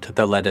published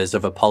the letters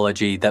of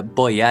apology that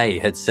Boye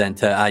had sent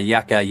to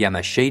Ayaka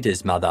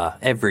Yamashita's mother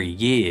every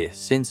year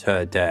since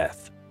her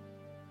death.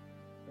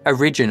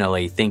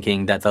 Originally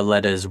thinking that the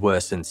letters were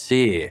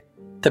sincere,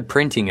 the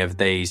printing of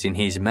these in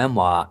his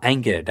memoir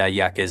angered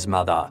Ayaka's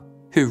mother,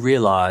 who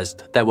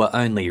realised they were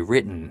only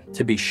written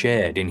to be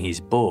shared in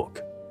his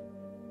book.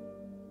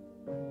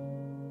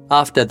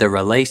 After the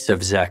release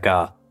of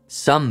Zeka,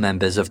 some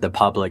members of the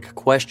public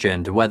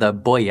questioned whether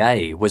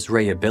Boye was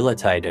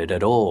rehabilitated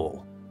at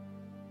all.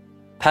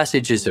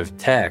 Passages of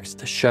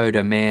text showed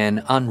a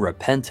man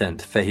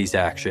unrepentant for his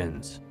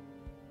actions.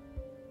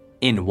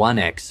 In one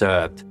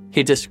excerpt,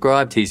 he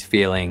described his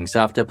feelings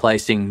after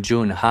placing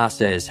Jun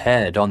Hase's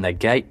head on the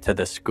gate to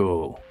the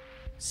school,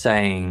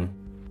 saying,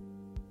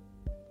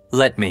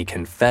 "Let me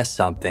confess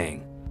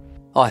something.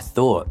 I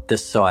thought the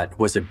sight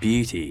was a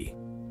beauty.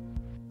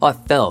 I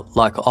felt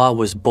like I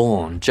was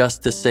born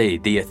just to see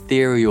the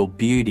ethereal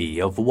beauty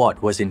of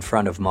what was in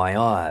front of my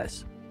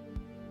eyes.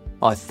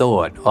 I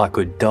thought I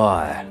could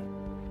die."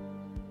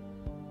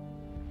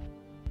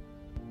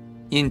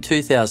 In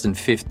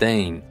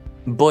 2015,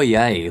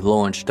 Boye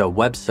launched a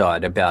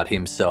website about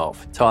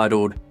himself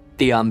titled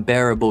The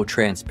Unbearable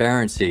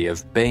Transparency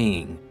of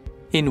Being,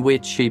 in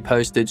which he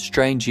posted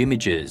strange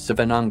images of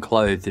an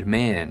unclothed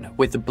man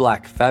with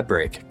black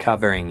fabric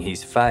covering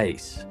his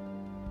face.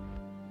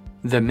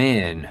 The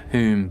man,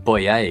 whom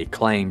Boye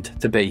claimed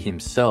to be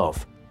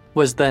himself,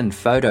 was then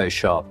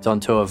photoshopped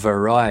onto a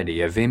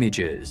variety of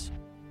images.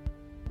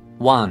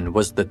 One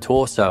was the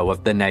torso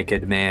of the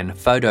naked man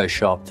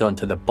photoshopped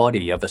onto the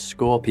body of a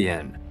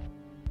scorpion.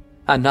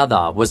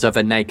 Another was of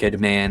a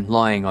naked man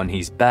lying on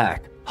his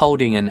back,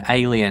 holding an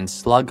alien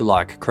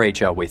slug-like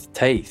creature with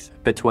teeth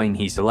between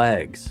his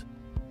legs.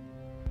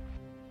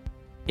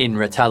 In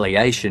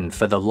retaliation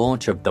for the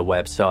launch of the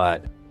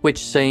website,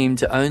 which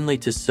seemed only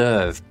to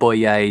serve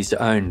Boye's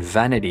own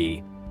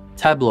vanity,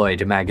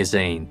 tabloid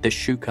magazine The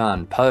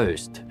Shukan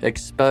Post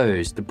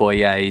exposed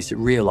Boye's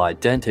real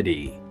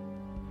identity.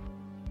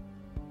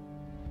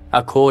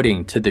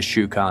 According to The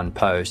Shukan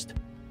Post,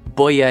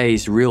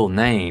 Boye's real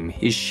name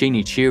is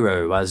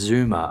Shinichiro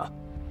Azuma.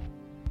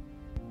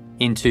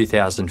 In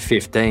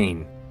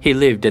 2015, he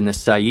lived in the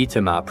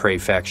Saitama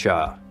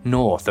Prefecture,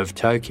 north of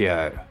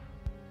Tokyo.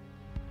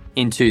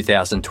 In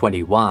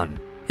 2021,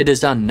 it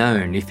is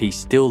unknown if he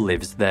still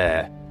lives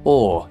there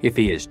or if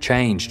he has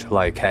changed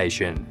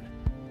location.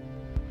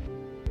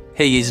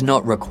 He is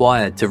not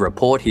required to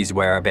report his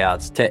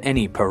whereabouts to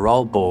any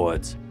parole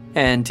boards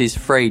and is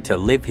free to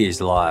live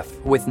his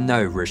life with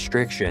no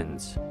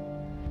restrictions.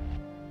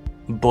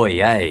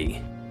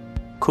 Boye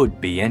could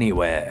be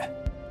anywhere.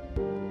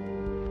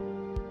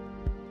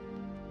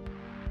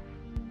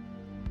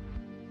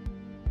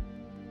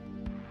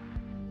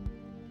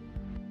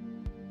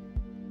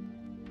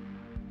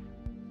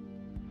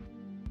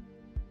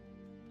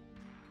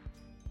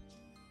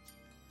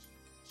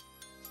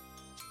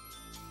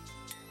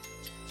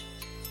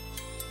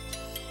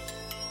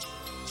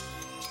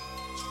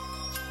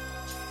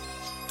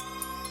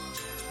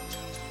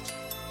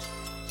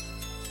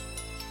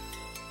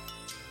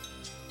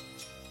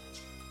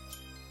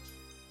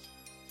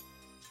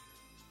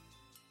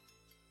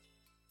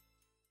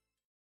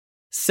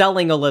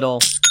 Selling a little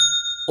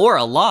or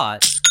a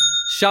lot,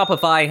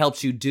 Shopify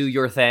helps you do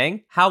your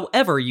thing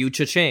however you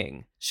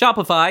cha-ching.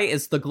 Shopify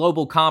is the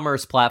global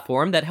commerce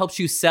platform that helps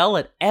you sell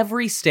at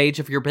every stage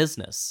of your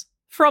business.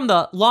 From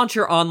the launch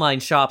your online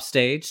shop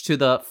stage to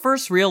the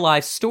first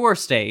real-life store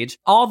stage,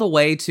 all the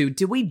way to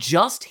did we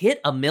just hit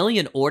 1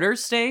 million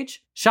orders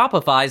stage?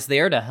 Shopify's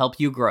there to help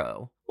you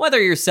grow.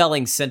 Whether you're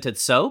selling scented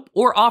soap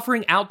or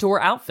offering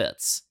outdoor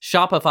outfits,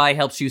 Shopify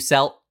helps you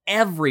sell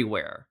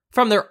everywhere.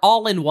 From their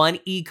all-in-one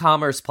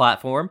e-commerce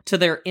platform to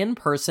their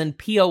in-person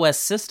POS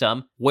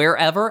system,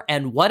 wherever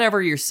and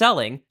whatever you're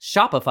selling,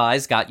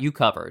 Shopify's got you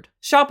covered.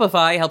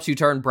 Shopify helps you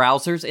turn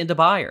browsers into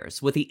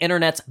buyers with the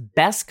internet's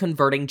best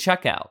converting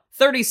checkout,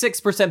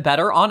 36%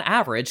 better on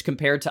average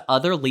compared to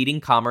other leading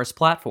commerce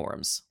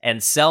platforms.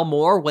 And sell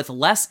more with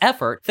less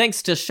effort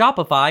thanks to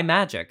Shopify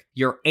Magic,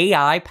 your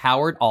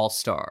AI-powered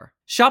all-star.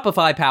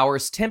 Shopify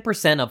powers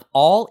 10% of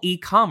all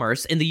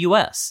e-commerce in the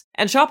US,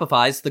 and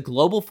Shopify's the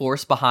global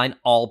force behind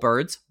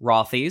Allbirds,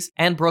 Rothy's,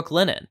 and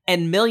Brooklinen,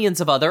 and millions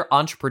of other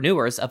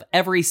entrepreneurs of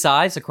every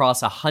size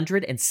across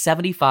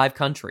 175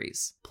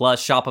 countries.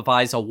 Plus,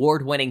 Shopify's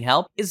award-winning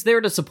help is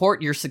there to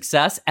support your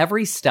success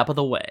every step of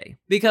the way.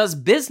 Because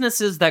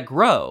businesses that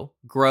grow,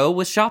 grow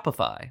with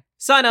Shopify.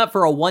 Sign up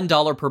for a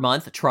 $1 per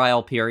month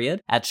trial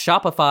period at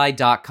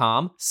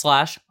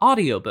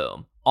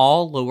shopify.com/audioboom,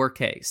 all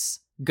lowercase.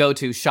 Go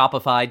to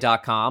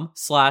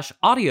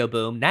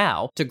shopify.com/audioboom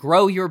now to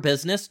grow your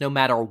business no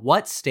matter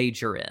what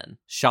stage you're in.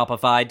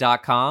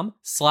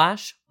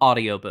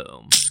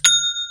 Shopify.com/audioboom.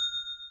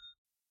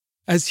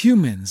 As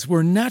humans,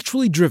 we're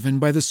naturally driven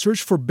by the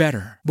search for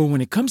better. But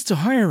when it comes to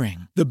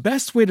hiring, the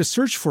best way to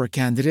search for a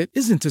candidate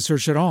isn't to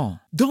search at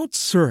all. Don't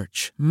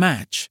search,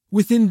 match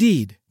with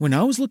Indeed. When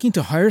I was looking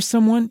to hire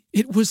someone,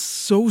 it was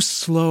so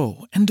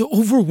slow and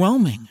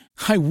overwhelming.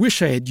 I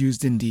wish I had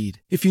used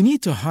Indeed. If you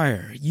need to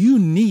hire, you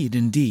need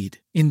Indeed.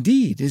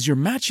 Indeed is your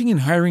matching and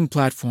hiring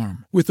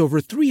platform with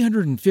over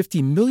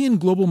 350 million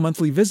global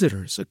monthly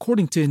visitors,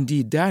 according to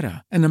Indeed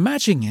data, and a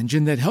matching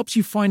engine that helps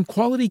you find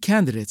quality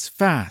candidates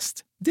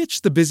fast.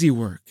 Ditch the busy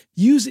work.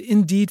 Use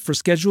Indeed for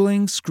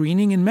scheduling,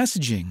 screening, and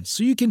messaging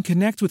so you can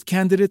connect with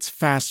candidates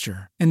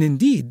faster. And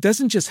Indeed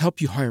doesn't just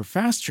help you hire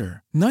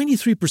faster.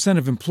 93%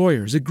 of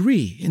employers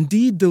agree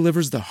Indeed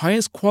delivers the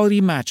highest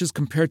quality matches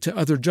compared to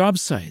other job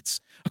sites,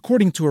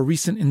 according to a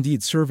recent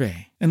Indeed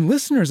survey. And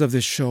listeners of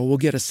this show will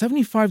get a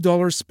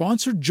 $75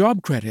 sponsored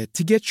job credit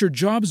to get your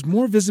jobs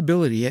more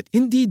visibility at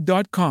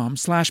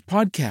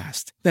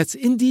Indeed.com/podcast. That's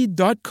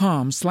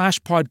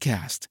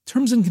Indeed.com/podcast.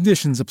 Terms and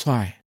conditions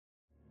apply.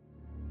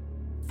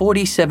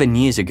 47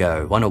 years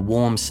ago, on a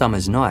warm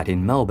summer's night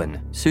in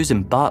Melbourne,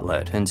 Susan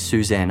Bartlett and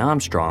Suzanne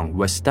Armstrong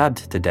were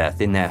stabbed to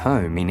death in their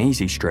home in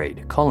Easy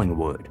Street,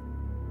 Collingwood.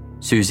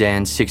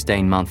 Suzanne's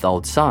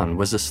 16-month-old son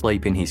was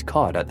asleep in his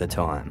cot at the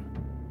time.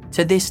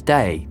 To this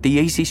day, the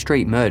Easy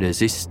Street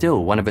murders is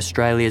still one of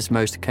Australia's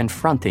most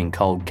confronting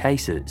cold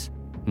cases.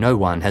 No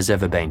one has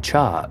ever been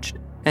charged,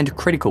 and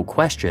critical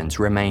questions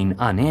remain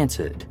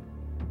unanswered.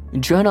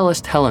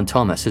 Journalist Helen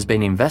Thomas has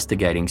been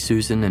investigating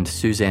Susan and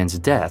Suzanne's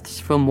deaths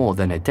for more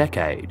than a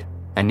decade,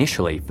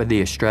 initially for the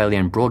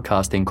Australian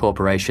Broadcasting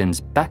Corporation's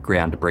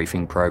background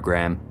briefing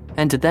program,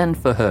 and then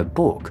for her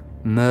book,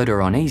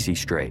 Murder on Easy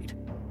Street.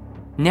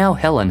 Now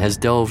Helen has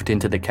delved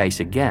into the case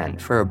again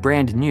for a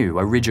brand new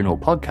original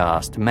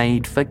podcast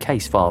made for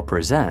Casefile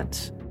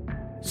Presents.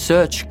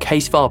 Search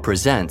Casefile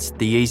Presents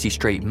The Easy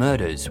Street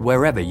Murders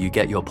wherever you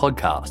get your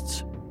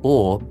podcasts,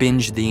 or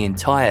binge the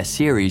entire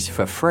series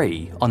for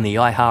free on the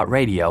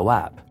iHeartRadio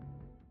app.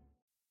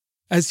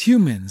 As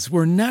humans,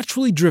 we're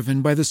naturally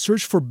driven by the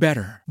search for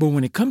better. But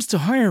when it comes to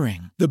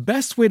hiring, the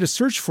best way to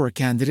search for a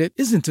candidate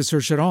isn't to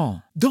search at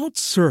all. Don't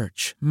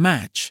search,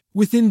 match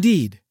with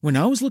Indeed. When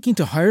I was looking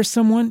to hire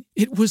someone,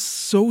 it was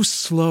so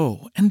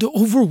slow and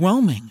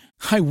overwhelming.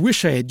 I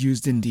wish I had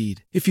used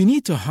Indeed. If you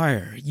need to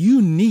hire,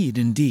 you need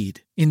Indeed.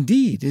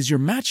 Indeed is your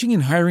matching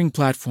and hiring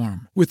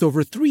platform with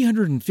over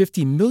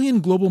 350 million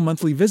global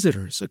monthly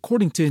visitors,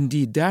 according to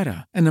Indeed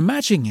data, and a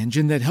matching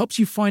engine that helps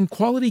you find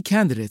quality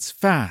candidates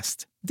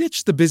fast.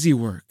 Ditch the busy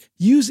work.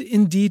 Use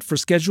Indeed for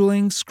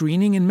scheduling,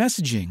 screening, and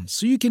messaging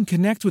so you can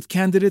connect with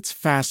candidates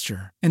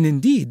faster. And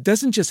Indeed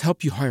doesn't just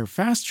help you hire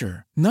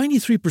faster.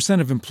 93%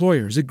 of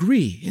employers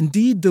agree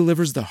Indeed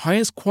delivers the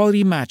highest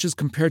quality matches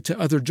compared to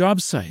other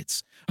job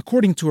sites,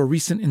 according to a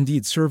recent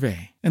Indeed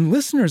survey. And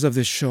listeners of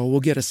this show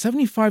will get a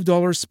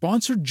 $75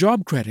 sponsored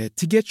job credit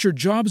to get your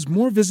jobs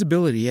more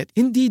visibility at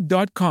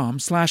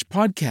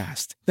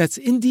Indeed.com/podcast. That's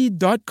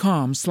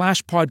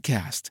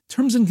Indeed.com/podcast.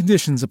 Terms and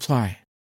conditions apply.